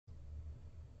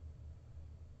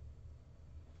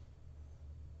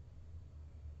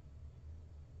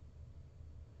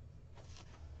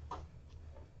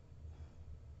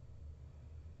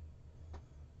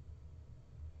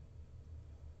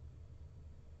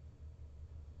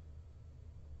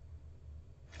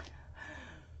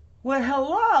Well,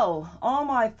 hello, all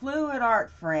my fluid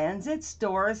art friends. It's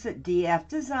Doris at DF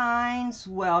Designs.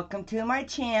 Welcome to my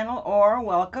channel, or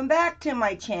welcome back to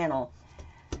my channel.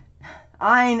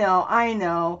 I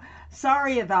know.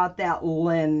 Sorry about that,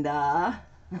 Linda.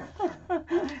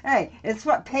 Hey, it's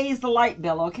what pays the light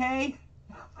bill, okay?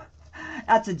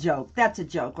 That's a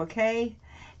joke, okay?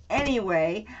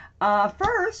 Anyway,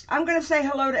 first, I'm going to say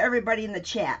hello to everybody in the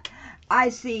chat. I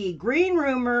see Green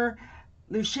Rumor,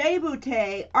 Luche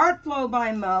Boutte, Art Flow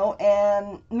by Mo,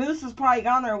 and Moose is probably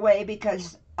on their way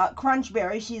because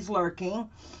Crunchberry, she's lurking,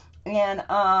 and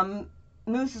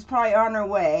Moose is probably on her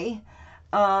way.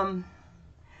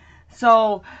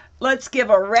 So let's give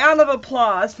a round of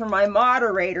applause for my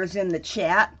moderators in the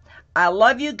chat. I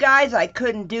love you guys. I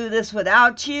couldn't do this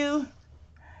without you.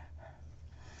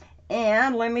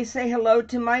 And let me say hello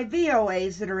to my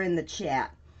VOAs that are in the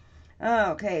chat.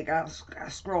 Okay, gotta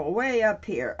scroll way up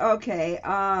here. Okay,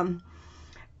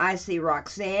 I see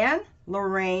Roxanne,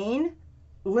 Lorraine,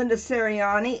 Linda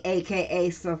Seriani, aka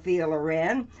Sophia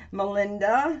Loren,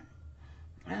 Melinda,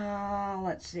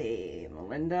 let's see,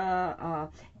 Melinda,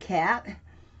 Kat,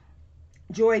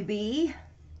 Joy B,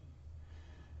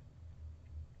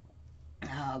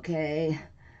 okay,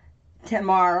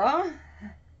 Tamara,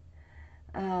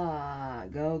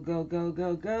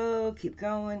 go, keep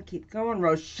going,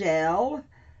 Rochelle,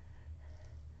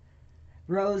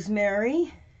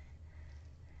 Rosemary,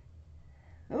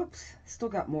 oops, still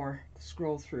got more to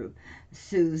scroll through,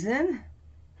 Susan,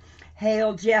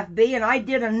 Hail Jeff B, and I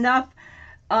did enough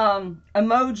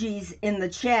emojis in the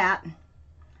chat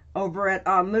over at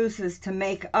Moose's to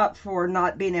make up for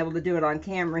not being able to do it on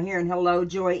camera here, and hello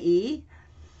Joy E.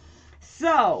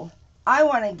 So, I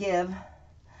want to give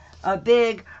a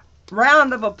big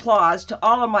round of applause to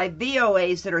all of my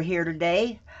VOAs that are here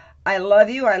today. I love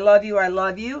you. And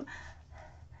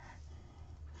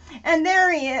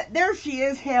there she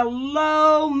is.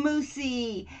 Hello,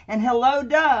 Moosey. And hello,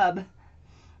 Dub.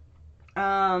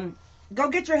 Go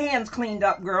get your hands cleaned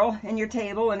up, girl, and your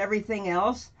table and everything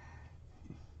else.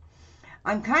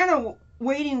 I'm kind of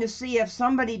waiting to see if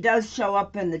somebody does show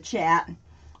up in the chat.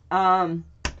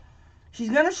 She's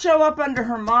going to show up under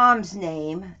her mom's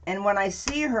name, and when I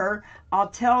see her, I'll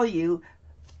tell you.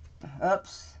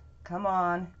 Oops, come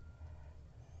on.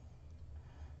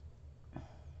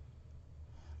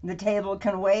 The table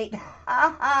can wait.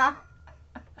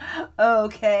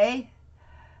 Okay.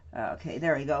 Okay,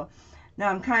 there we go.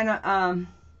 Now I'm kind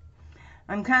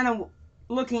of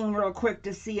looking real quick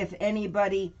to see if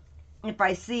anybody, if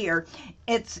I see her.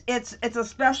 It's a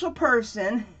special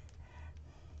person.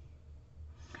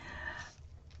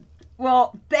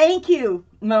 Well, thank you,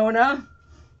 Mona,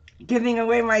 giving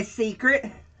away my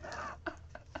secret.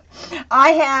 I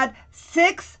had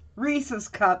 6 Reese's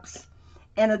cups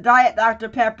and a Diet Dr.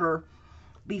 Pepper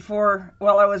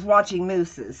while I was watching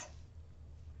Moose's.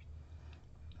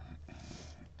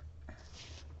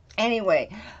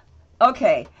 Anyway,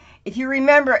 okay, if you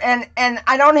remember, and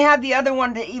I don't have the other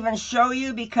one to even show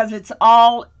you because it's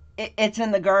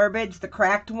in the garbage, the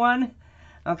cracked one,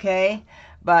 okay?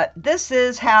 But this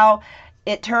is how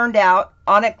it turned out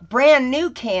on a brand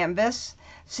new canvas.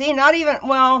 See, not even,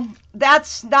 well,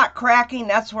 that's not cracking.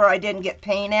 That's where I didn't get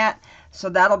paint at. So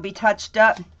that'll be touched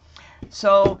up.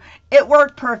 So it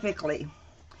worked perfectly.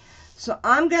 So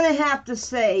I'm going to have to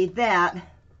say that,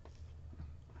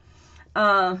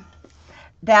 don't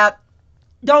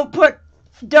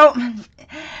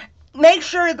make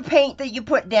sure the paint that you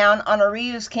put down on a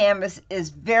reused canvas is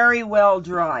very well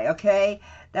dry, okay?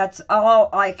 That's all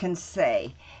I can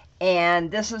say.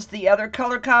 And this is the other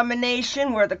color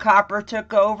combination where the copper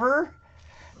took over.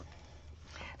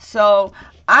 So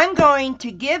I'm going to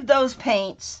give those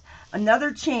paints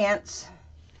another chance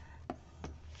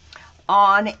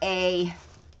on a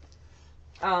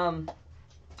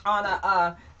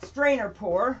strainer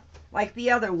pour like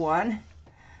the other one.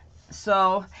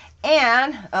 So,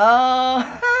 and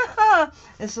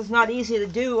this is not easy to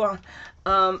do.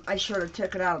 I should have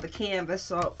took it out of the canvas,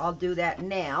 so I'll do that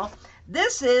now.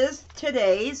 This is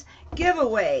today's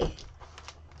giveaway.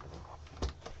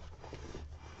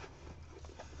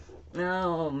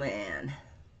 Oh, man.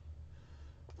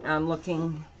 I'm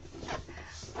looking.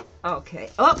 Okay.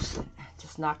 Oops.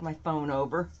 Just knocked my phone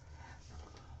over.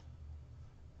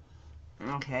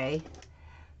 Okay.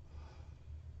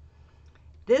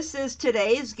 This is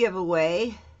today's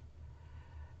giveaway.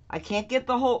 I can't get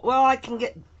the whole, well, I can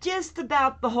get just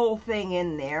about the whole thing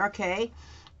in there, okay?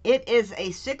 It is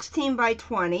a 16 by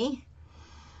 20,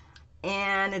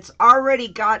 and it's already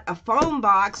got a foam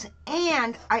box,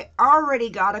 and I already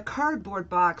got a cardboard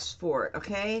box for it,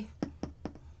 okay?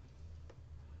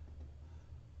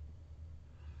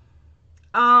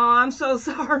 Oh, I'm so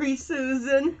sorry,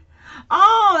 Susan.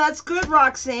 Oh, that's good,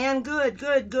 Roxanne. Good,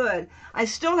 good, good. I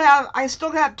still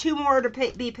have two more to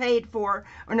be paid for.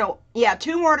 Or no, yeah,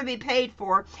 two more to be paid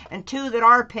for, and two that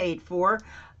are paid for.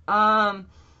 Um,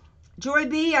 Joy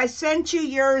B, I sent you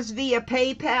yours via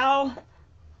PayPal.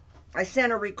 I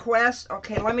sent a request.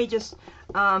 Okay, let me just.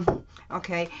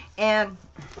 Okay, and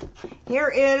here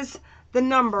is the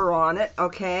number on it.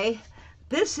 Okay,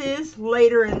 this is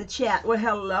later in the chat. Well,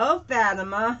 hello,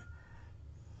 Fatima.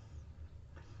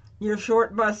 Your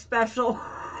short bus special.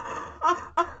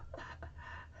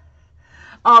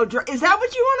 Oh, is that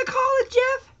what you want to call it,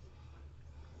 Jeff?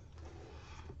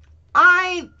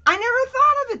 I never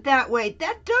thought of it that way.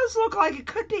 That does look like it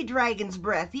could be dragon's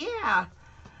breath. Yeah.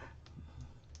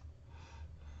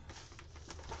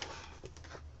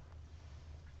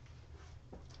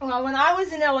 Well, when I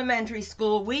was in elementary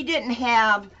school, we didn't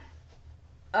have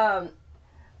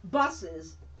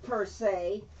buses per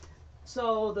se,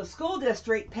 so the school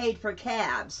district paid for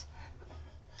cabs,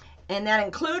 and that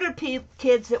included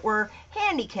kids that were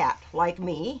handicapped like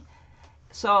me.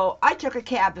 So I took a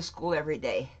cab to school every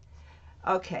day.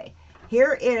 Okay,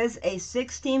 here is a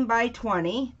 16 by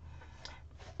 20.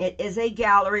 It is a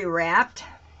gallery wrapped.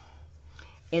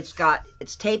 It's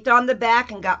taped on the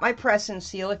back and got my press and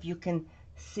seal, if you can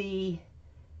see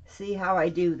how I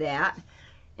do that.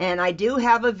 And I do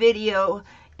have a video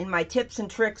in my tips and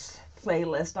tricks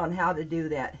playlist on how to do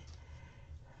that.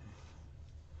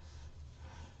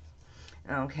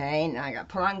 Okay, now I got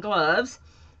to put on gloves,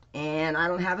 and I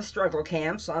don't have a struggle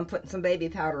cam, so I'm putting some baby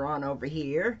powder on over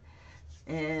here.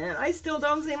 And I still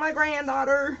don't see my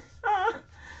granddaughter. I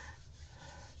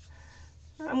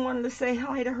wanted to say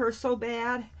hi to her so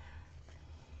bad.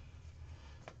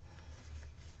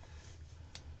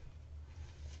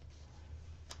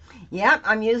 Yep,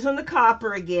 I'm using the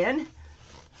copper again.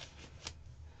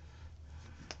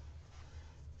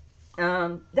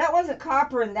 That wasn't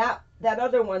copper in that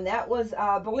other one. That was,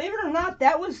 believe it or not,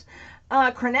 that was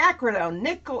quinacridone,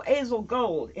 nickel azel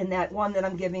gold in that one that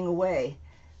I'm giving away.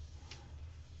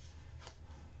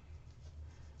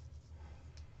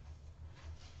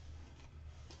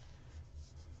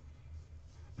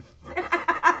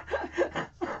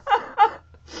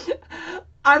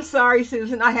 I'm sorry,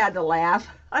 Susan. I had to laugh.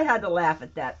 I had to laugh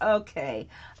at that. Okay.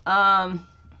 I'm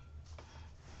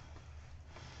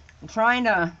trying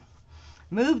to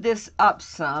move this up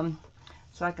some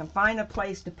so I can find a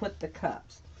place to put the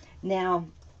cups. Now,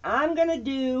 I'm going to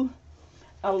do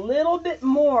a little bit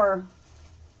more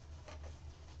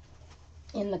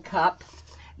in the cup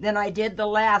than I did the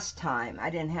last time. I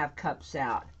didn't have cups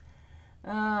out.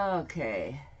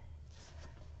 Okay.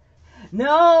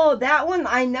 No, that one,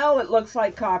 I know it looks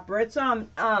like copper. It's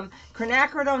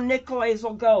quinacridone nickel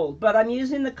azel gold. But I'm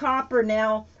using the copper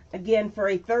now, again, for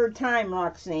a third time,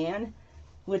 Roxanne,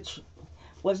 which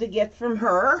was a gift from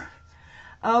her.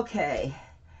 Okay,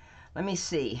 let me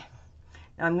see.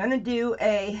 I'm going to do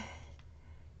a...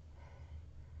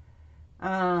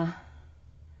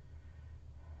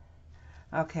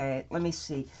 okay, let me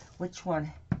see. Which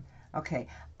one? Okay,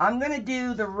 I'm going to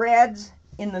do the reds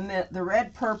in the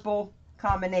red-purple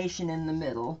combination in the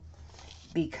middle,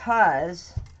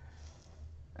 because,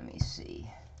 let me see,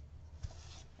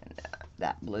 and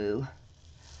that blue.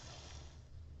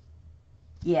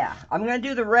 Yeah, I'm going to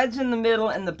do the reds in the middle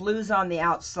and the blues on the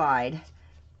outside.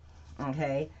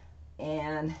 Okay,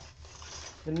 and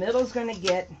the middle's going to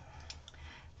get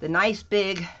the nice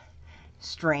big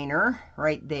strainer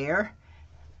right there.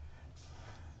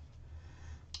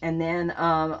 And then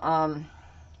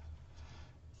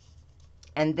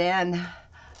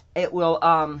it will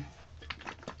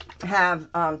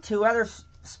have two other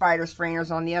spider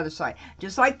strainers on the other side,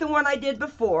 just like the one I did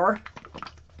before.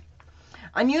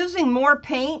 I'm using more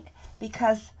paint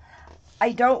because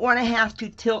I don't want to have to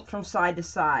tilt from side to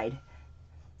side.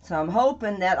 So I'm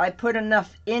hoping that I put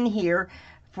enough in here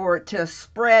for it to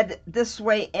spread this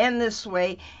way, and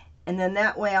then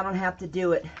that way I don't have to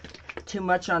do it too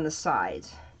much on the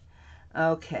sides.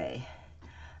 Okay,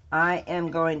 I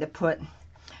am going to put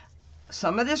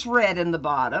some of this red in the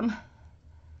bottom.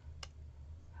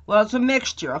 Well, it's a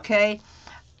mixture, okay?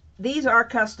 These are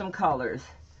custom colors.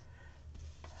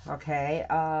 Okay,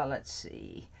 let's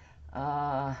see.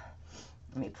 Let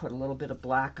me put a little bit of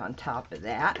black on top of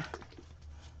that.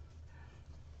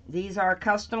 These are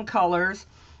custom colors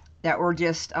that were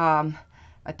just, I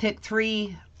picked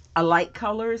 3 alike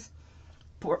colors,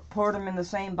 poured them in the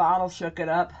same bottle, shook it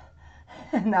up,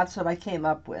 and that's what I came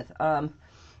up with.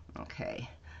 Okay,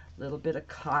 a little bit of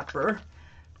copper.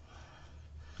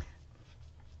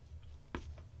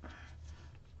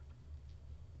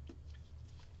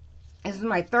 is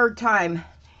my third time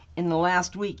in the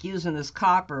last week using this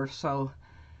copper, so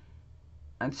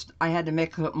I had to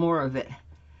make more of it.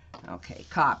 Okay,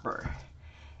 copper.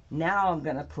 Now I'm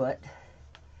gonna put,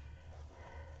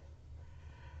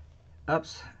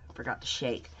 oops, forgot to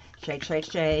shake. Shake, shake,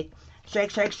 shake,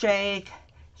 shake, shake, shake.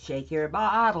 Shake your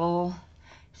bottle,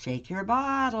 shake your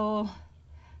bottle.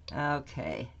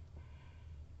 Okay,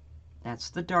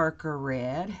 that's the darker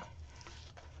red.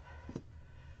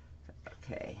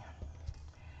 Okay.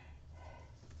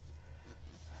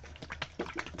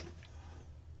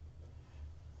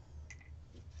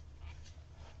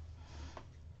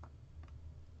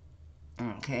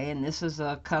 Okay, and this is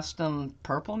a custom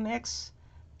purple mix.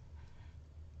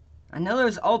 I know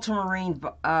there's ultramarine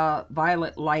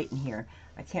violet light in here.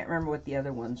 I can't remember what the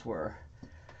other ones were.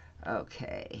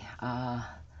 Okay,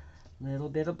 little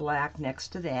bit of black next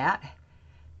to that.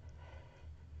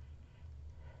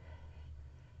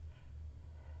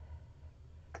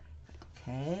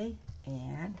 Okay,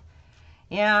 and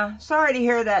yeah, sorry to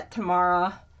hear that,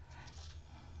 Tamara.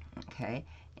 Okay,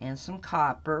 and some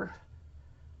copper.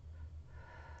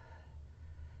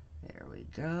 There we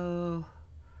go.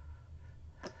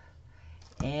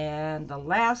 And the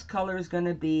last color is going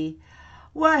to be,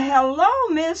 well,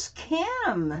 hello, Miss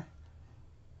Kim.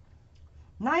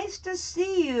 Nice to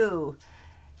see you.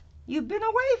 You've been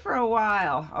away for a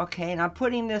while. Okay, and I'm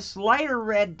putting this lighter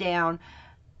red down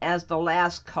as the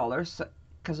last color, so,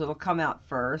 because it'll come out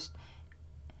first.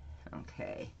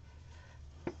 Okay.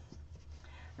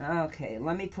 Okay,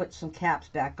 let me put some caps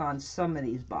back on some of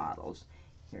these bottles.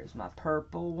 Here's my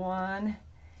purple one.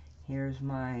 Here's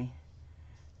my,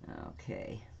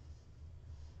 okay.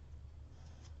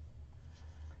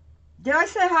 Did I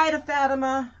say hi to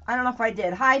Fatima? I don't know if I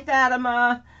did. Hi,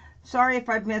 Fatima. Sorry if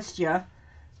I missed you.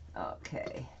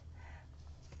 Okay.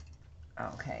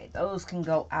 Okay, those can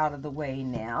go out of the way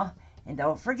now. And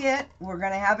don't forget, we're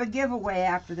going to have a giveaway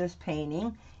after this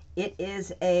painting. It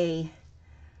is a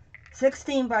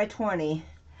 16 by 20.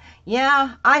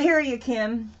 Yeah, I hear you,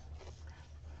 Kim.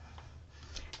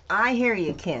 I hear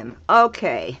you, Kim.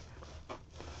 Okay.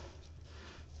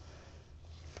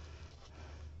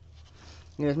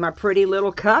 Here's my pretty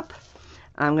little cup.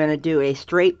 I'm going to do a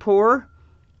straight pour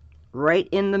right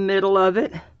in the middle of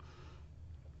it,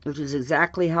 which is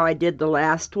exactly how I did the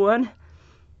last one.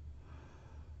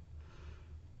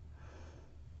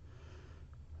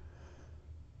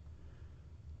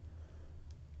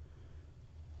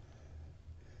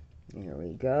 There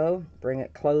we go. Bring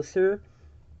it closer.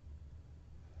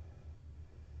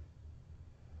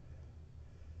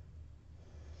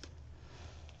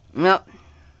 Nope.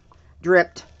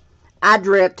 Dripped. I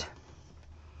dripped.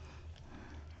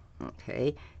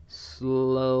 Okay.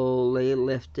 Slowly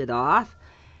lift it off.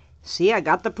 See, I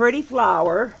got the pretty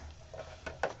flower.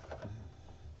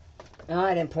 Oh,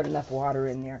 I didn't put enough water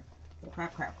in there.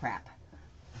 Crap, crap, crap.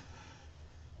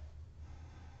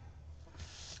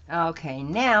 Okay,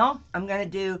 now I'm going to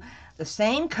do the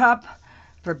same cup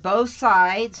for both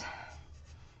sides.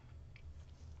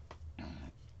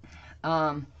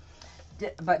 Well,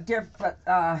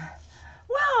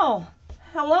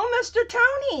 hello, Mr.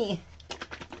 Tony.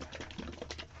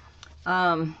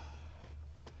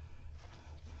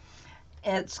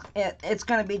 It's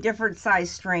going to be different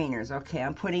size strainers. Okay,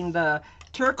 I'm putting the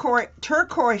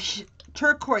turquoise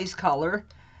color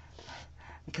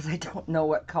because I don't know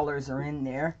what colors are in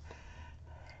there.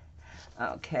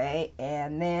 Okay,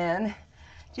 and then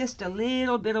just a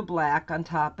little bit of black on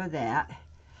top of that.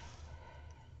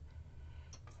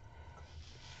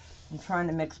 I'm trying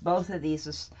to mix both of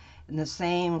these in the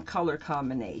same color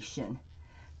combination.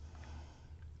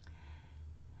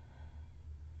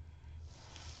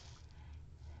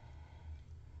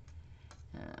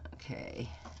 Okay.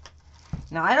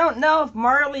 Now, I don't know if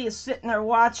Marley is sitting there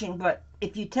watching, but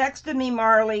if you texted me,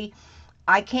 Marley,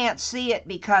 I can't see it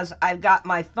because I've got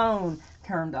my phone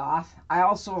turned off. I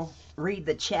also read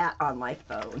the chat on my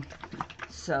phone.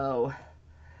 So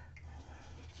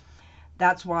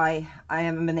that's why I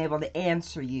haven't been able to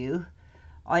answer you.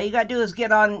 All you gotta do is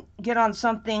get on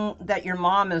something that your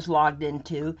mom is logged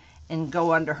into and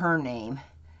go under her name.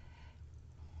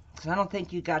 Because I don't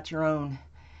think you got your own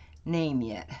name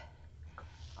yet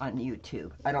on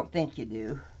YouTube. I don't think you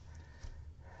do.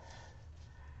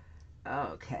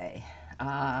 Okay.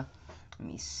 Let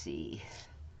me see.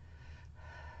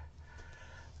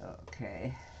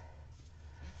 Okay.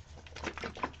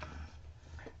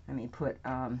 Let me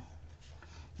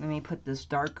put this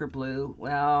darker blue.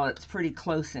 Well, it's pretty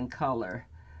close in color.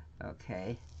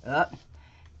 Okay. Up.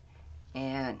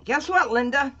 And guess what,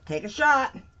 Linda? Take a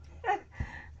shot.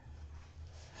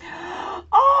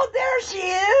 Oh, there she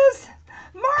is.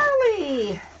 Marley.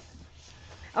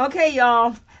 Okay,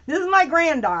 y'all. This is my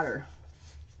granddaughter.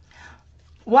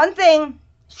 One thing,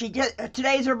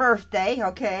 today's her birthday,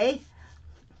 okay?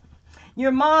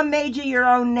 Your mom made you your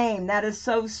own name. That is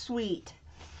so sweet.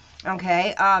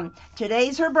 Okay,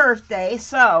 today's her birthday,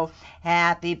 so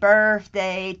happy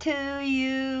birthday to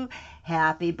you.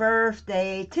 Happy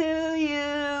birthday to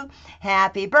you.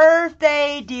 Happy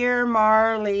birthday, dear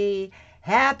Marley.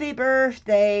 Happy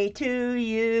birthday to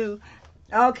you.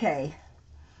 Okay.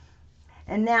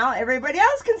 And now everybody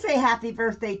else can say happy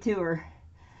birthday to her.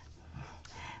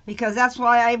 Because that's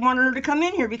why I wanted her to come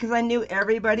in here, because I knew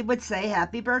everybody would say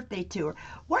happy birthday to her.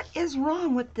 What is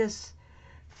wrong with this?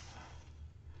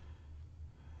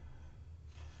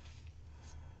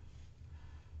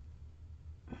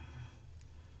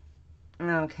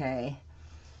 Okay.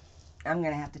 I'm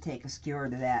going to have to take a skewer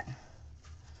to that.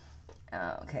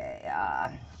 Okay.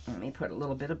 Let me put a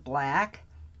little bit of black.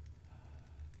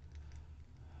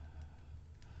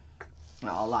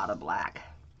 Oh, a lot of black.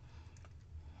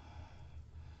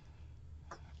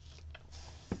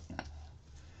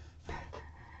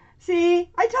 See,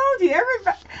 I told you,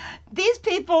 these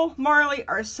people, Marley,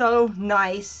 are so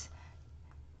nice.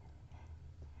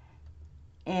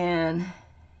 And,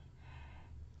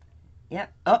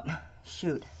 yep, oh,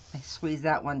 shoot, I squeezed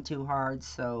that one too hard,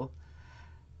 so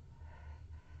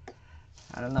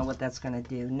I don't know what that's going to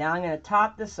do. Now I'm going to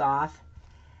top this off.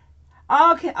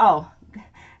 Okay, oh,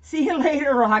 see you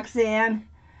later, Roxanne.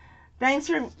 Thanks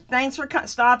for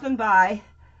stopping by.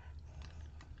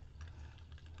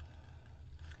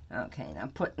 Okay, now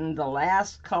putting the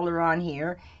last color on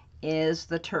here is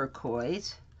the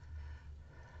turquoise.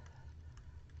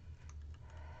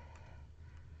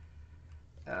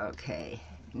 Okay,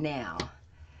 now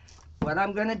what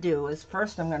I'm going to do is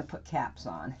first I'm going to put caps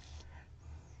on.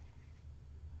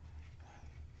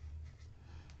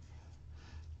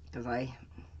 Because I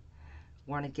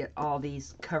want to get all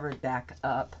these covered back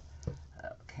up.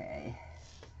 Okay.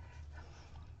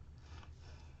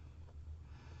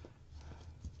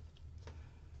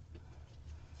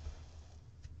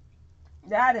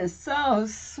 That is so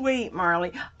sweet,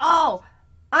 Marley. Oh,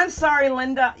 I'm sorry,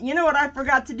 Linda. You know what I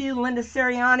forgot to do, Linda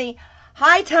Seriani?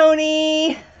 Hi,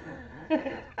 Tony.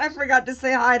 I forgot to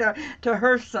say hi to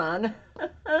her son.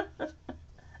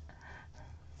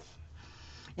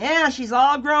 Yeah, she's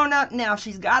all grown up now.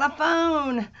 She's got a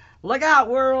phone. Look out,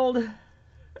 world.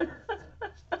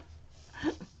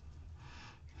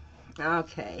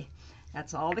 Okay,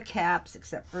 that's all the caps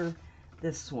except for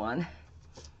this one.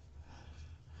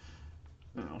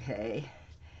 Okay.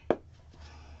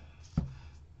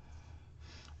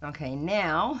 Okay,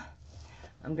 now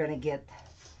I'm going to get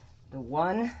the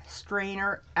one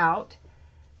strainer out,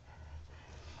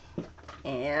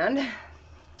 and I'm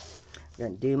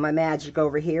going to do my magic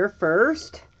over here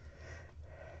first.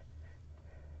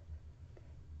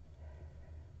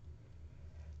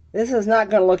 This is not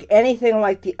going to look anything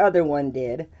like the other one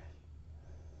did.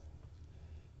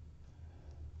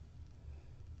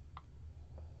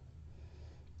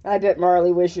 I bet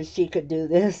Marley wishes she could do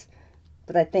this,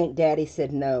 but I think Daddy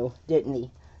said no, didn't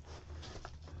he?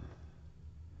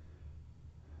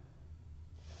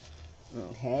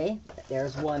 Okay,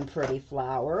 there's one pretty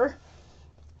flower.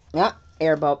 Ah,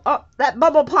 air bubble. Oh, that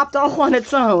bubble popped all on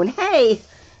its own. Hey!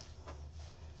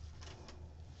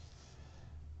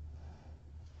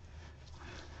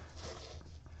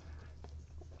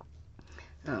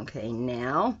 Okay,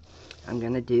 now I'm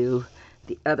going to do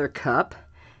the other cup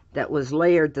that was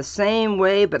layered the same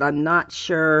way, but I'm not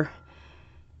sure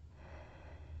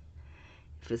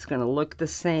if it's going to look the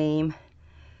same.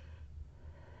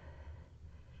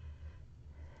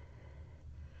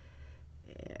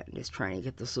 Yeah, I'm just trying to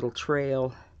get this little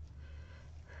trail,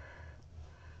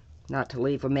 not to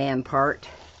leave a man part.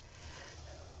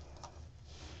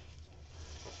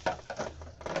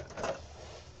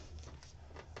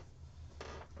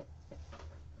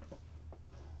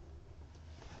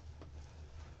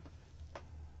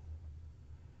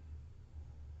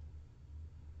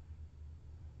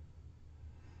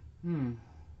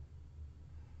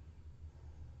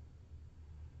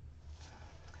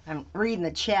 I'm reading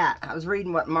the chat. I was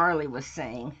reading what Marley was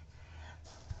saying.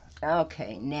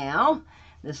 Okay, now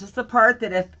this is the part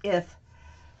that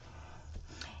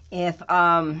if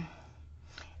I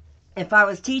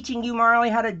was teaching you, Marley,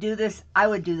 how to do this, I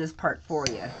would do this part for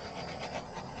you,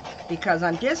 because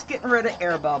I'm just getting rid of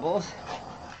air bubbles.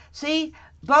 See,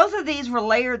 both of these were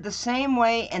layered the same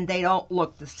way, and they don't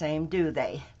look the same, do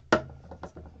they?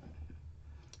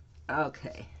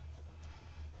 Okay.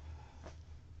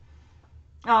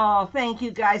 Oh, thank you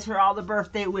guys for all the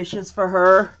birthday wishes for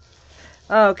her.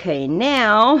 Okay,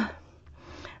 now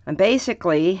I'm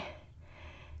basically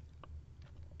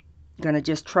going to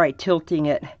just try tilting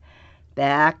it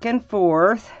back and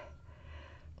forth.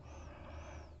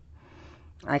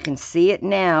 I can see it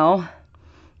now.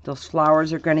 Those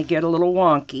flowers are going to get a little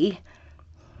wonky.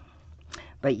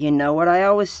 But you know what I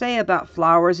always say about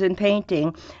flowers in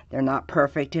painting. They're not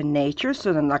perfect in nature,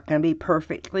 so they're not going to be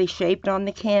perfectly shaped on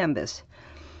the canvas.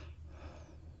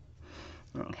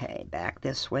 Okay, back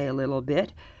this way a little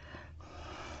bit.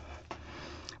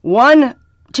 One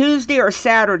Tuesday or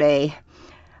Saturday,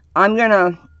 I'm going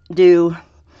to do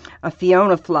a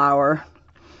Fiona flower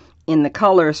in the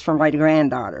colors for my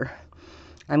granddaughter.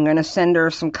 I'm going to send her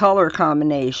some color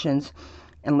combinations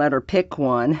and let her pick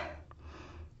one.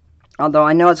 Although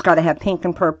I know it's got to have pink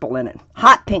and purple in it.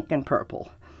 Hot pink and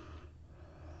purple.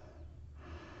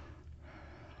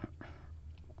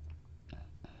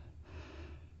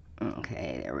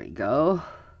 Okay, there we go.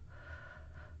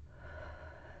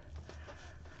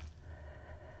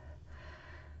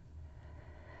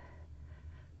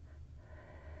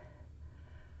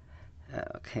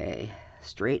 Okay,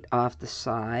 straight off the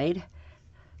side.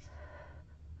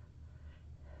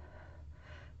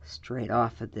 Straight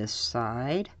off of this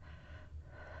side.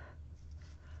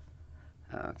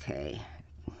 Okay,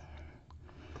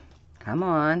 come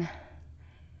on.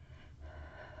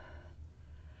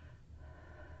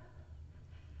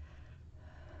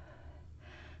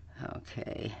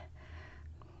 Okay,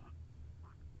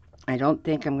 I don't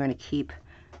think I'm going to keep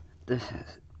the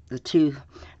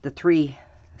three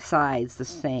sides the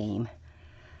same.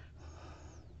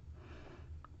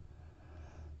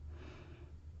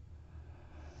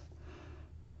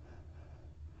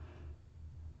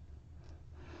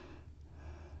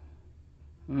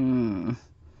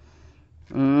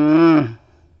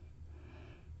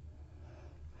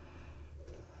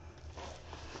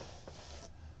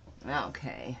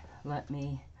 Okay, let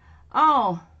me...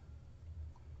 Oh,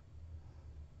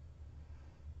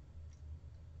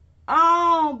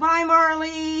 bye,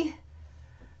 Marley.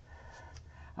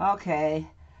 Okay.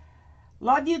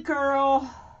 Love you, girl.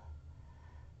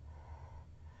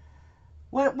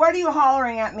 What are you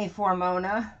hollering at me for,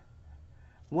 Mona?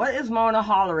 What is Mona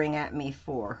hollering at me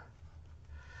for?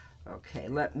 Okay,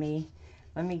 let me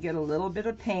get a little bit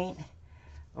of paint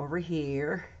over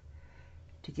here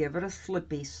to give it a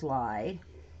slippy slide.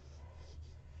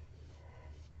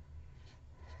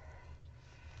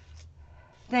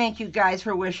 Thank you guys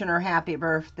for wishing her happy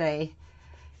birthday.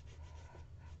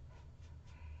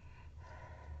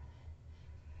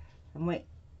 Wait,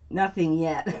 nothing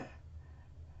yet.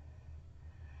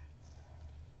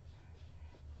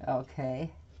 Okay.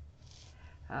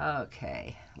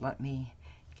 Okay, let me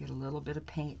get a little bit of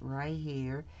paint right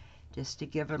here just to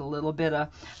give it a little bit of...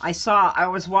 I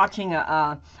was watching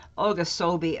a Olga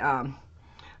Sobey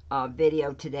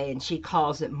video today, and she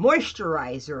calls it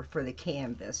moisturizer for the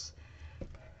canvas.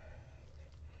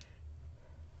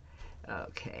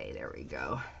 Okay, there we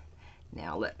go.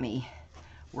 Now let me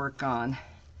work on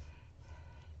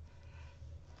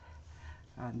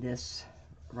this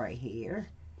right here.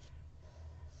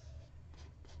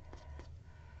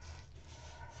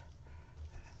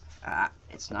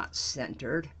 It's not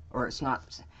centered, or it's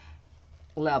not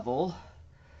level.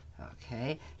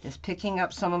 Okay, just picking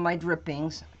up some of my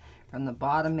drippings from the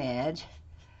bottom edge.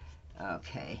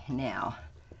 Okay, now.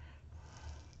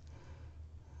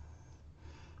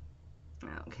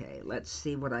 Okay, let's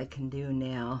see what I can do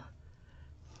now.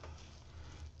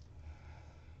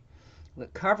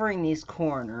 With covering these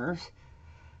corners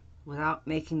without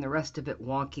making the rest of it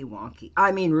wonky.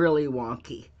 I mean really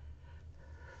wonky.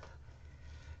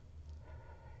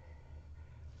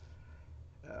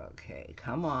 Okay,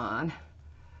 come on.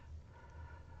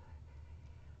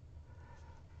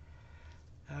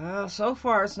 So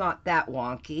far it's not that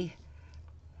wonky.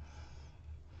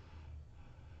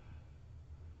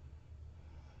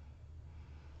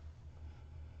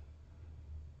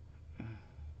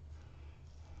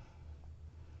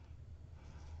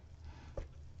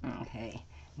 Okay,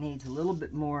 needs a little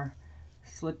bit more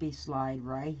slippy slide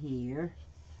right here.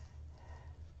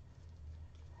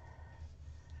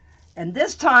 And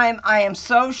this time I am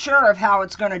so sure of how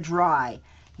it's going to dry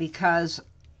because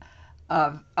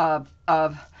of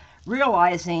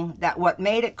realizing that what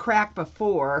made it crack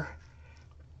before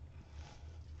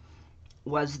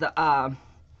was the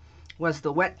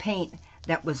wet paint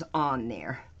that was on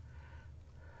there.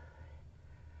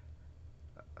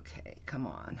 Okay, come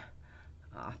on.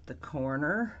 Off the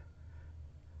corner.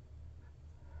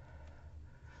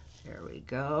 There we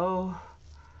go.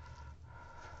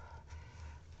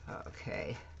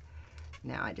 Okay,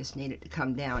 now I just need it to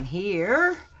come down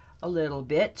here a little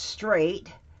bit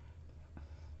straight.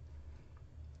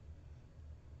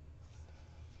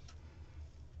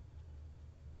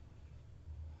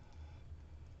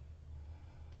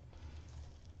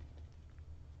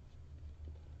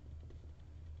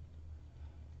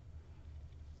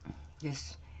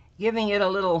 Just giving it a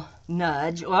little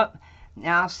nudge. Oh,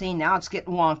 now see, now it's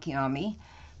getting wonky on me.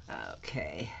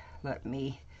 Okay, let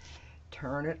me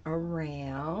turn it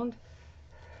around.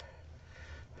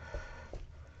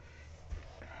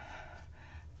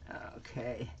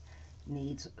 Okay,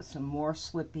 needs some more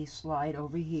slippy slide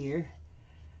over here.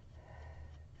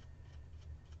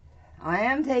 I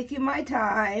am taking my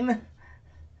time.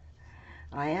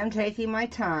 I am taking my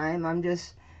time. I'm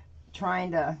just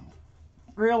trying to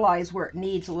realize where it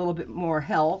needs a little bit more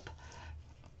help.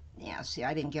 Yeah, see,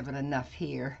 I didn't give it enough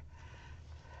here.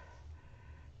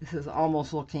 This is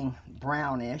almost looking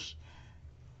brownish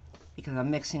because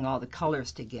I'm mixing all the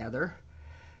colors together.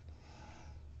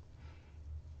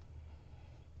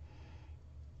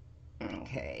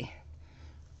 Okay.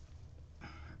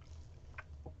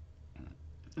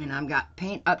 And I've got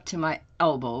paint up to my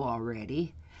elbow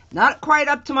already. Not quite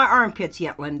up to my armpits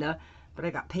yet, Linda, but I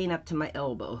got paint up to my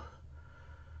elbow.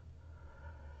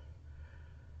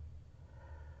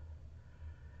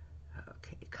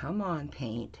 Okay, come on,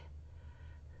 paint.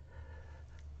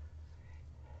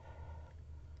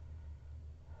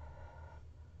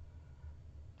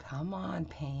 Come on,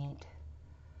 paint.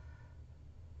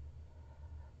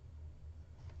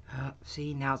 Oh,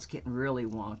 see, now it's getting really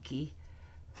wonky.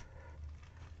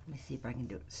 Let me see if I can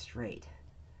do it straight.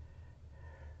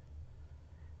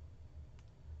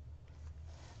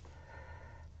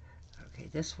 Okay,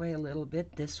 this way a little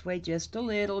bit, this way just a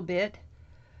little bit.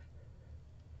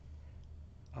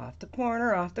 Off the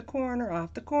corner, off the corner,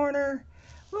 off the corner.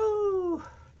 Woo!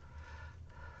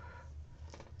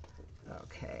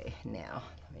 Okay, now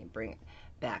let me bring it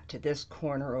back to this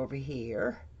corner over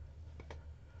here.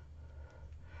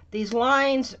 These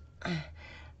lines,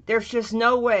 there's just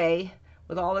no way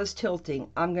with all this tilting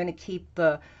I'm going to keep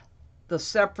the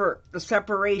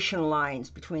separation lines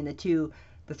between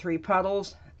the three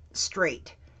puddles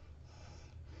straight.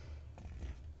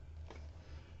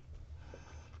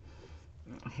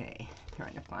 Okay,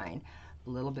 trying to find a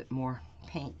little bit more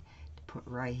paint to put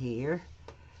right here.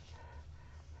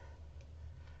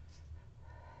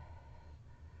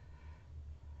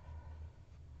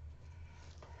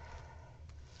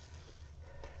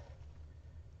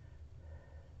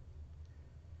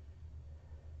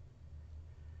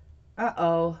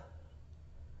 Uh-oh.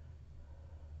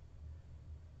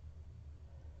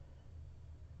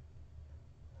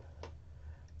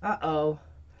 Uh-oh.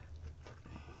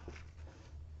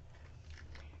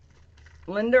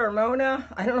 Linda or Mona,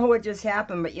 I don't know what just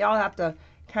happened, but y'all have to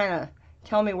kind of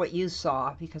tell me what you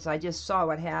saw, because I just saw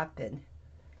what happened.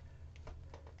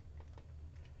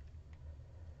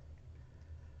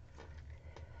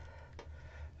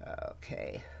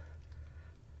 Okay.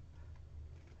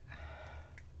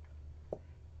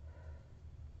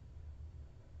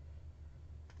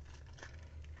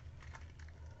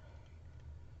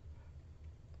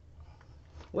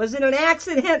 Was it an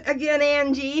accident again,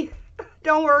 Angie?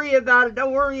 Don't worry about it.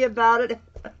 Don't worry about it.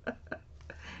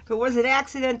 If it was an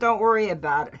accident, don't worry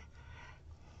about it.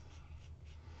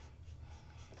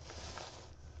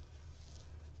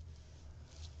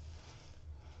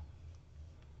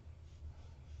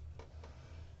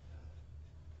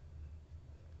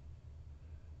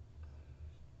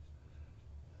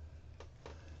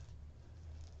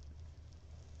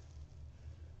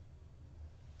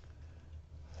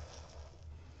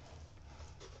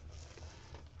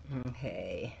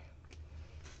 Okay.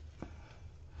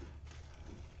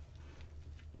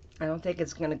 I don't think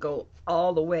it's going to go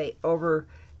all the way over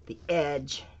the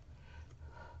edge.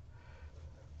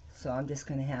 So I'm just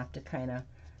going to have to kind of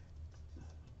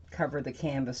cover the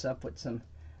canvas up with some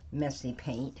messy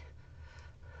paint.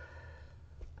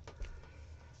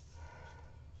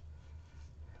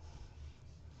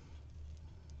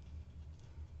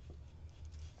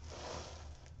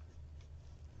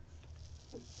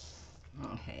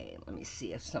 Okay, let me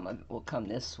see if some of it will come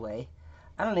this way.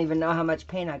 I don't even know how much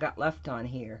paint I got left on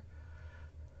here.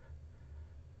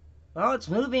 Well, it's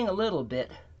moving a little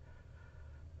bit.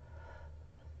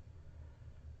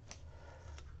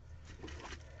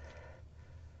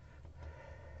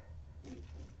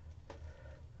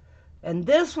 And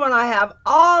this one I have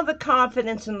all the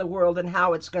confidence in the world in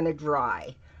how it's going to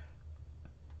dry.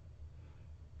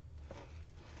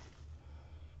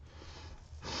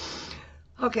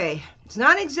 Okay, it's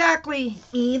not exactly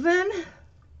even.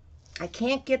 I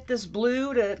can't get this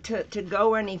blue to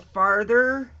go any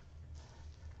farther.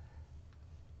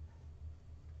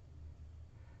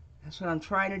 That's what I'm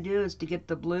trying to do, is to get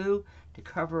the blue to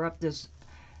cover up this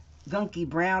gunky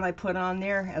brown I put on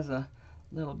there as a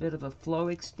little bit of a flow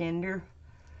extender.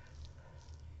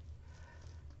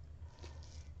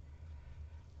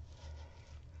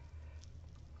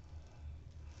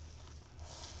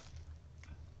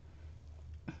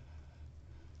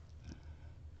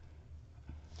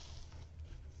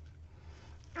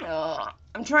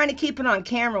 trying to keep it on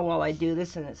camera while I do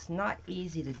this, and it's not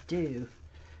easy to do.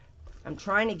 I'm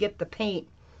trying to get the paint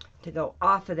to go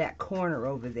off of that corner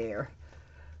over there.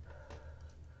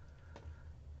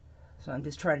 So I'm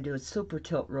just trying to do a super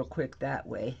tilt real quick that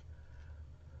way.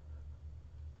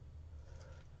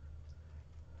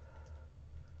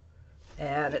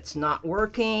 And it's not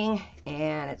working,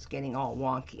 and it's getting all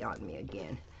wonky on me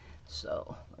again.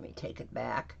 So let me take it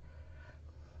back.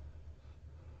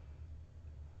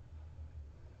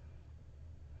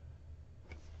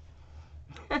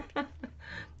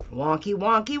 Wonky,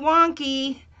 wonky,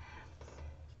 wonky.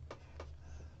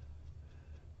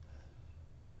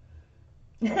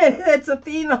 It's a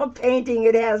female painting.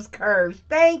 It has curves.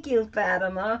 Thank you,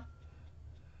 Fatima.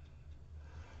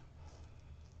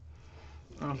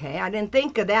 Okay, I didn't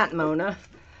think of that, Mona.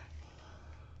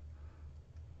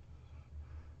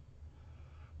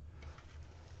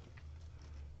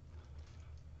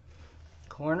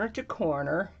 Corner to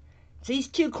corner. It's these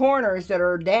two corners that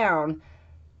are down,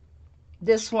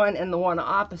 this one and the one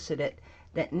opposite it,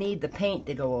 that need the paint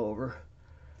to go over.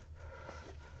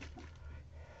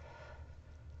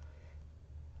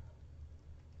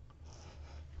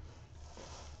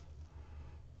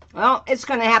 Well, it's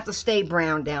going to have to stay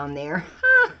brown down there.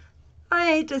 I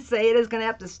hate to say it, it's going to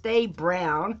have to stay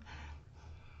brown.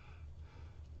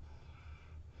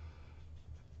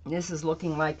 This is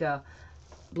looking like a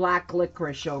black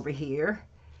licorice over here.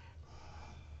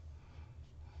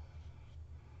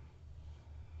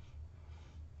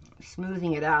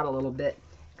 Smoothing it out a little bit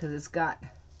because it's got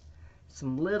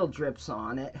some little drips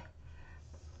on it.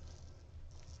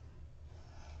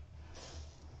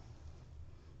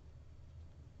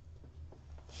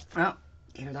 Oh,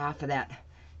 get it off of that.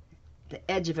 The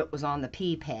edge of it was on the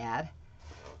pea pad.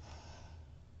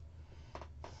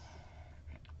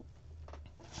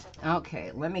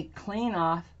 Okay, let me clean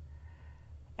off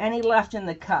any left in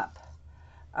the cup.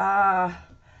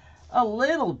 A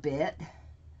little bit.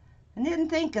 I didn't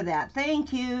think of that.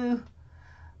 Thank you.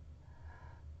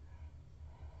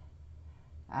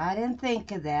 I didn't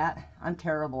think of that. I'm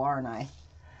terrible, aren't I?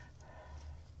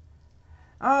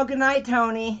 Oh, good night,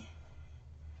 Tony.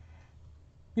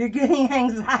 You're getting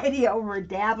anxiety over a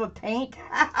dab of paint?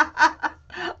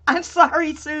 I'm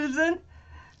sorry, Susan.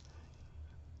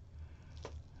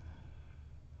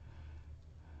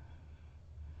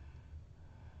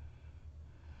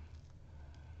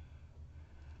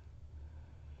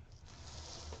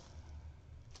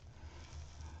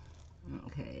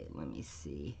 Okay, let me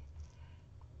see.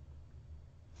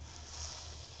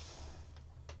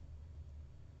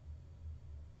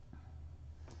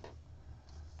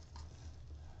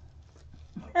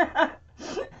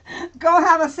 Go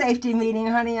have a safety meeting,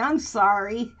 honey. I'm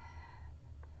sorry.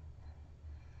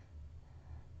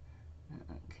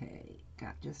 Okay,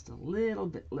 got just a little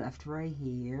bit left right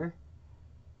here.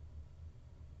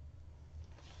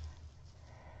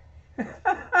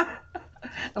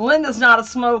 Linda's not a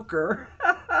smoker.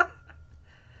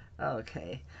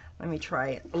 Okay, let me try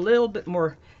it a little bit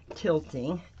more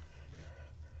tilting.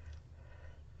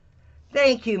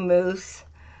 Thank you, Moose.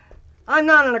 I'm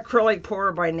not an acrylic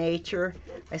pourer by nature.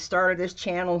 I started this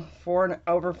channel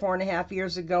over 4.5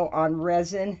 years ago on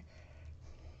resin.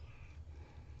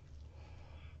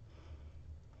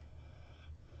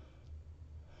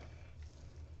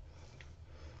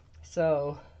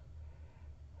 So,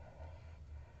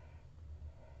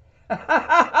 I'm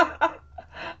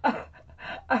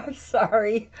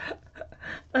sorry.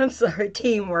 I'm sorry,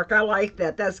 teamwork. I like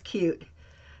that. That's cute.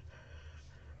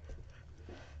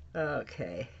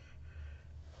 Okay.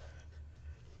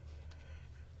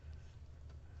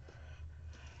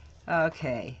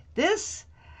 Okay, the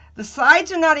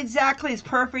sides are not exactly as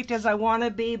perfect as I want to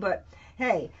be, but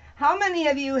hey, how many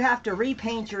of you have to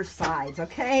repaint your sides,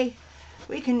 okay?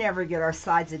 We can never get our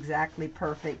sides exactly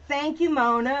perfect. Thank you,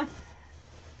 Mona.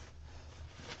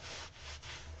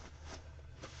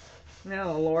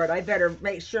 Oh, Lord, I better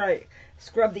make sure I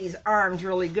scrub these arms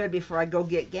really good before I go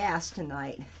get gas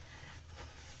tonight.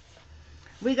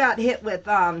 We got hit with,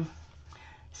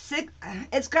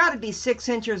 it's got to be 6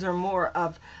 inches or more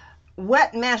of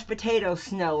wet mashed potato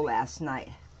snow last night.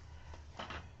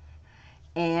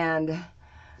 And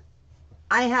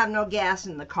I have no gas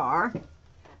in the car,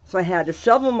 so I had to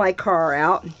shovel my car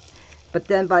out. But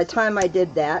then by the time I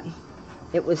did that,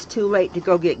 it was too late to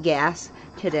go get gas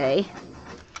today.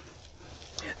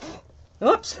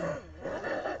 Oops.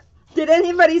 Did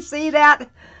anybody see that?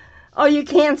 Oh, you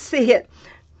can't see it.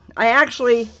 I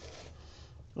actually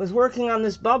was working on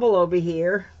this bubble over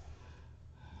here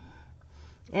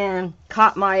and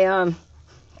caught my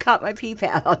pea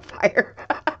pad on fire.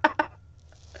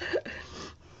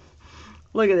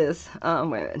 Look at this. Wait a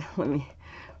minute.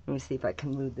 Let me see if I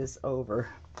can move this over.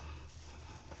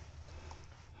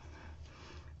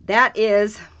 That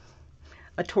is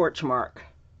a torch mark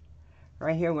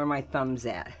right here where my thumb's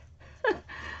at.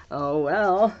 Oh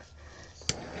well.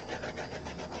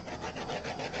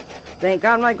 Thank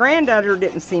God my granddaughter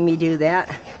didn't see me do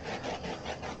that.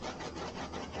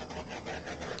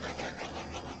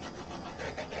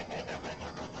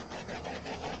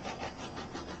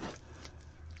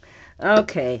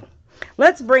 Okay,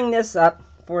 let's bring this up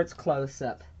for its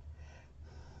close-up.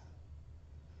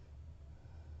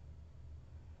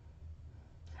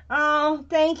 Oh,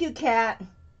 thank you, Kat.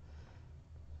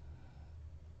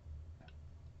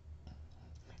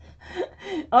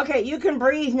 Okay, you can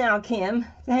breathe now, Kim.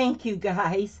 Thank you,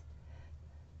 guys.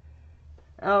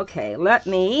 Okay, let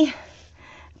me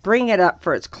bring it up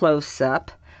for its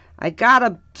close-up. I got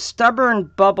a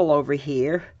stubborn bubble over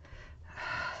here.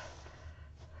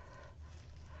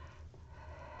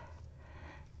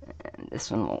 And this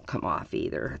one won't come off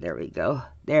either. There we go.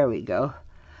 There we go.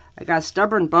 I got a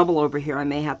stubborn bubble over here. I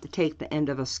may have to take the end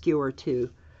of a skewer too.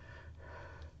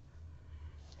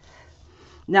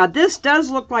 Now this does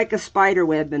look like a spider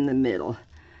web in the middle.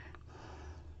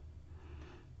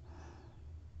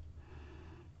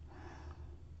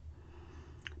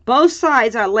 Both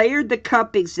sides I layered the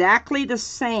cup exactly the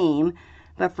same,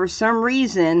 but for some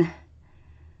reason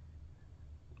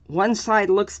one side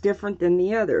looks different than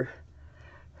the other.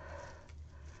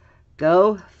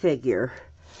 Go figure.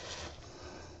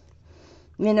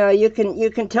 You know, you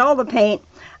can tell the paint.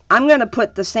 I'm going to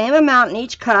put the same amount in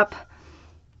each cup,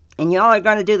 and y'all are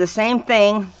going to do the same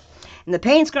thing. And the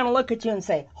paint's going to look at you and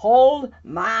say, "Hold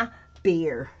my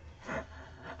beer."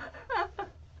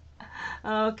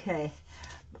 Okay.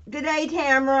 Good day,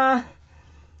 Tamara.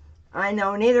 I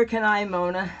know, neither can I,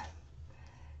 Mona.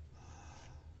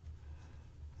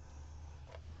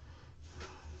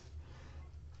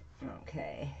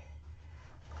 Okay.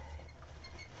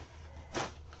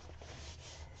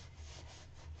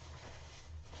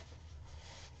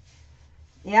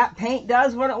 Yeah, paint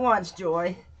does what it wants,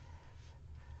 Joy.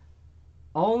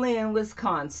 Only in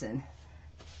Wisconsin.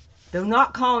 Do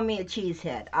not call me a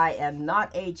cheesehead. I am not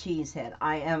a cheesehead.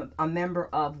 I am a member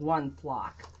of one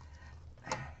flock.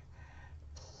 I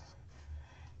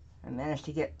managed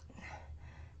to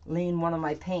lean one of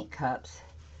my paint cups.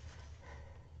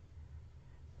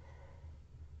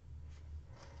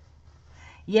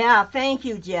 Yeah, thank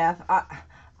you, Jeff.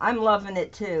 I'm loving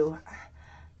it too.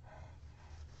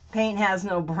 Paint has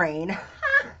no brain.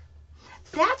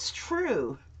 That's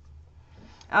true.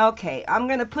 Okay, I'm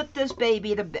gonna put this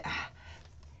baby to bed.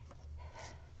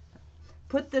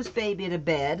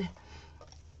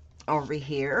 Over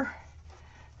here.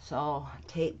 So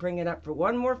bring it up for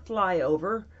one more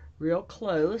flyover, real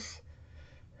close.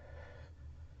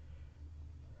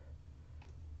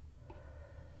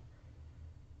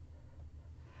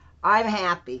 I'm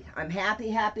happy. I'm happy,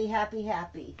 happy, happy,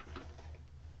 happy.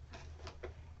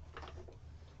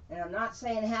 And I'm not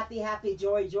saying happy, happy,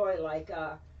 joy, joy like,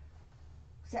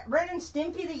 is that Ren and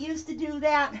Stimpy that used to do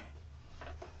that?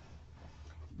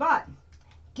 But,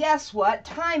 guess what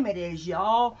time it is,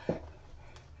 y'all?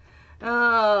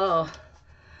 Oh,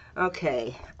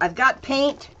 okay. I've got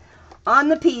paint on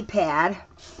the pea pad,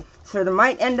 so there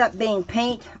might end up being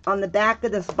paint on the back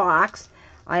of this box.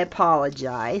 I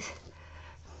apologize.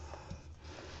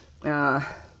 But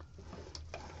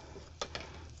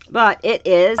it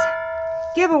is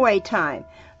giveaway time.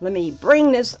 Let me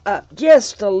bring this up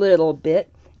just a little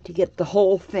bit to get the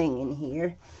whole thing in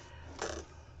here.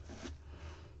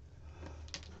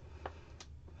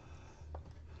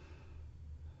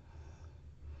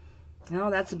 No,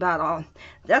 that's about all.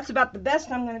 That's about the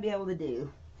best I'm going to be able to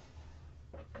do.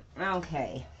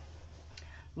 Okay.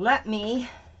 Let me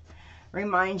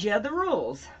remind you of the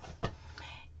rules.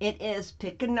 It is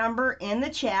pick a number in the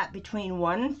chat between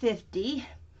 1 and 50.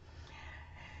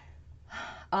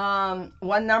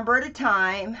 One number at a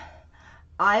time.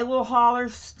 I will holler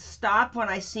stop when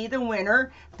I see the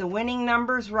winner. The winning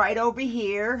number's right over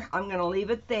here. I'm going to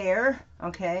leave it there,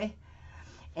 okay?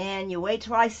 And you wait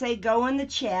till I say go in the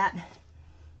chat.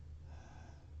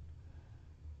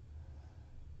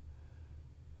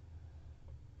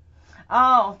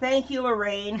 Oh, thank you,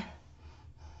 Lorraine.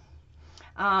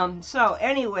 So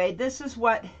anyway,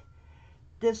 I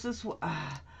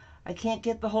can't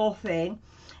get the whole thing.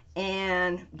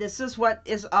 And this is what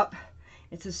is up.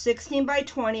 It's a 16 by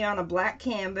 20 on a black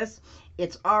canvas.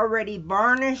 It's already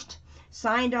varnished,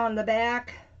 signed on the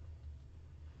back.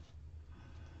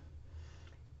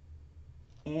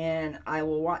 And I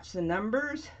will watch the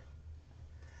numbers.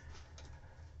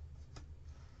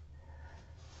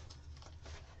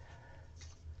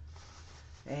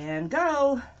 And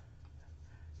go.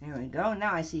 There we go.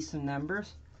 Now I see some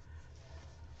numbers.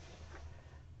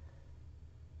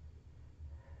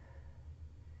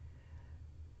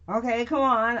 Okay, come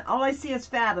on. All I see is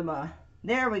Fatima.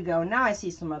 There we go. Now I see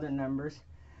some other numbers.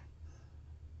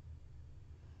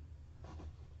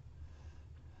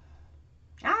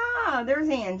 Ah, there's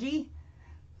Angie.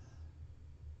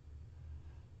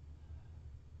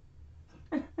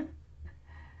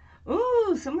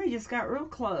 Ooh, somebody just got real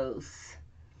close.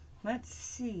 Let's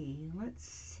see. Let's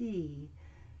see.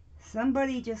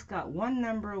 Somebody just got one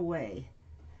number away.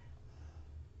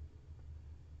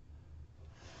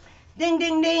 Ding,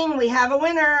 ding, ding. We have a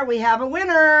winner. We have a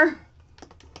winner.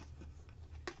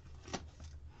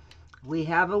 We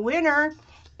have a winner.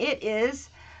 It is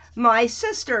my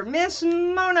sister, Miss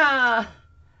Mona.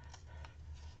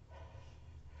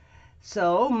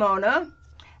 So, Mona,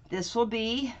 this will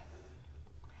be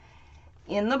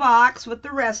in the box with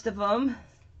the rest of them.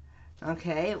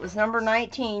 Okay, it was number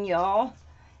 19, y'all.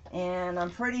 And I'm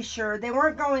pretty sure they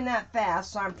weren't going that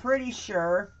fast, so I'm pretty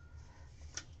sure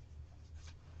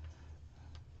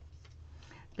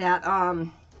that,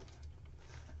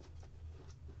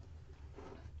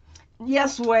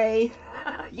 yes way,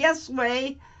 yes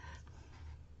way.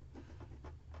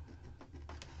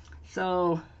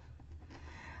 So,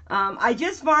 I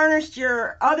just varnished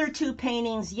your other two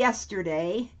paintings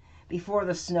yesterday before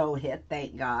the snow hit,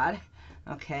 thank God.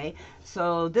 Okay,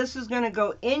 so this is going to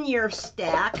go in your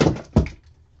stack.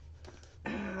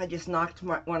 I just knocked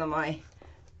one of my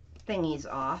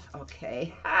thingies off.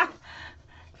 Okay.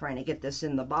 Trying to get this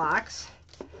in the box.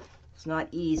 It's not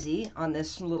easy on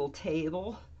this little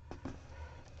table.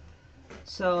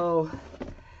 So,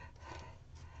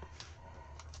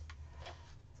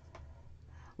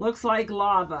 looks like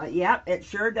lava. Yep, it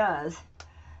sure does.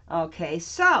 Okay,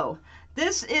 so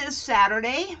this is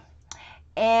Saturday.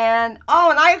 And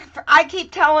oh, and I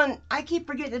keep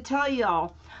forgetting to tell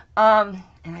y'all, and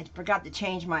I forgot to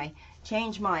change my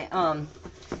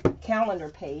calendar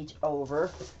page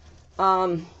over.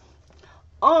 On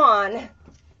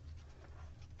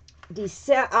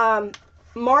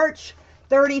March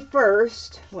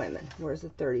 31st, wait a minute, where's the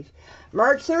 30th?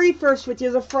 March 31st, which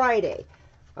is a Friday,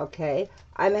 okay,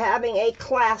 I'm having a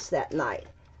class that night.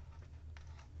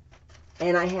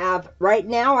 And right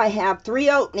now I have 3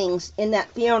 openings in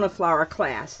that Fiona flower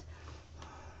class.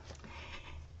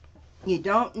 You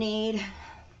don't need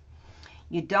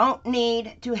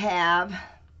to have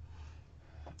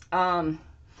the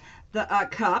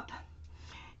cup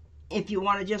if you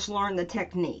want to just learn the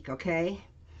technique, okay?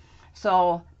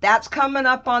 So that's coming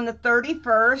up on the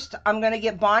 31st. I'm going to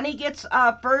get, Bonnie gets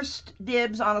first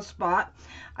dibs on a spot.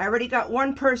 I already got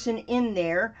one person in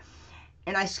there.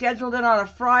 And I scheduled it on a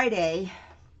Friday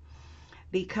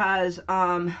because,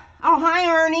 oh,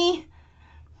 hi, Ernie.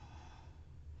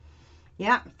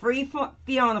 Yeah, free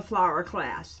Fiona flower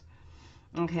class.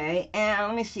 Okay, and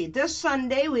let me see. This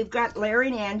Sunday, we've got Larry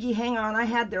and Angie. Hang on, I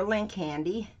had their link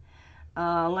handy.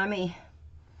 Let me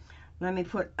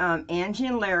put Angie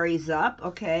and Larry's up.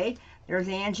 Okay, there's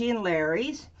Angie and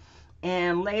Larry's.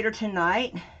 And later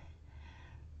tonight,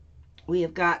 we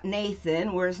have got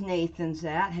Nathan. Where's Nathan's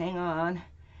at? Hang on.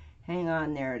 Hang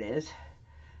on. There it is.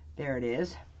 There it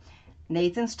is.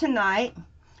 Nathan's tonight.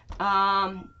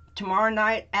 Tomorrow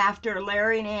night after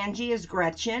Larry and Angie is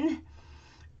Gretchen.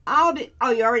 Oh,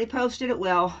 you already posted it?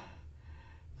 Well,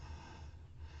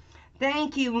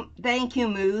 thank you,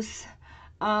 Moose.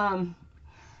 And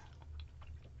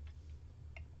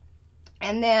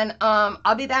then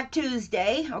I'll be back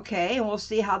Tuesday. Okay, and we'll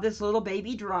see how this little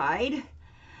baby dried.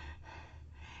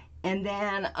 And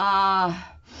then,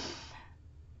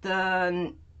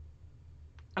 let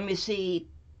me see,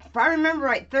 if I remember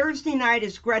right, Thursday night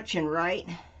is Gretchen, right?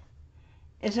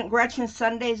 Isn't Gretchen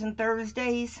Sundays and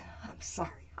Thursdays? I'm sorry,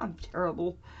 I'm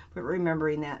terrible with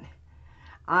remembering that.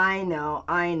 I know.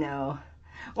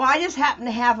 Well, I just happen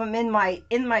to have them in my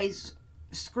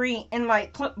screen, in my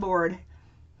clipboard,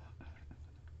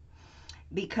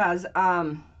 because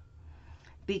of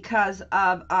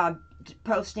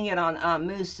posting it on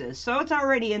Moose's. So it's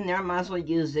already in there. I might as well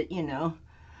use it, you know.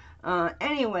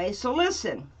 Anyway, so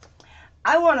listen.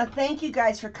 I want to thank you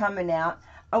guys for coming out.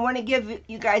 I want to give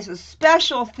you guys a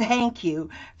special thank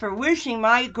you for wishing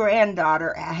my granddaughter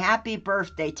a happy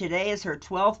birthday. Today is her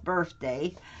 12th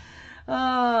birthday.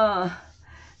 I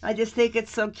just think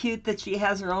it's so cute that she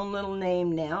has her own little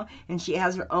name now. And she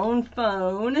has her own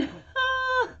phone.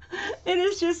 It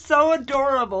is just so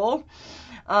adorable.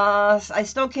 I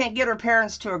still can't get her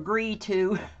parents to agree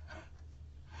to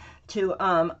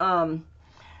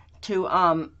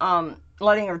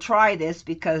letting her try this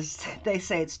because they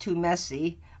say it's too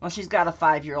messy. Well, she's got a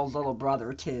 5-year-old little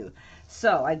brother too.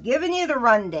 So I've given you the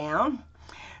rundown.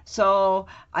 So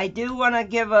I do want to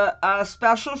give a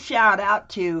special shout out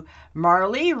to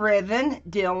Marley, Riven,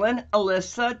 Dylan,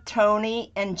 Alyssa,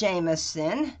 Tony, and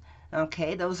Jameson.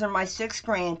 Okay, those are my 6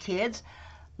 grandkids.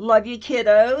 Love you,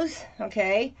 kiddos.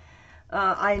 Okay,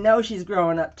 I know she's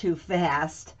growing up too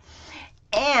fast.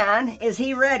 And is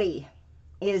he ready?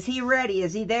 Is he ready?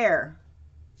 Is he there?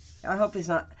 I hope he's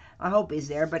not. I hope he's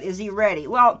there, but is he ready?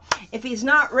 Well, if he's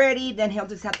not ready, then he'll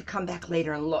just have to come back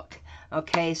later and look.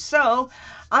 Okay, so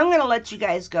I'm going to let you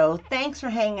guys go. Thanks for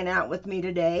hanging out with me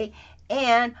today.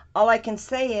 And all I can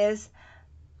say is,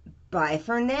 bye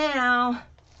for now.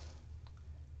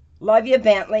 Love you,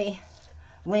 Bentley.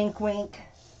 Wink, wink.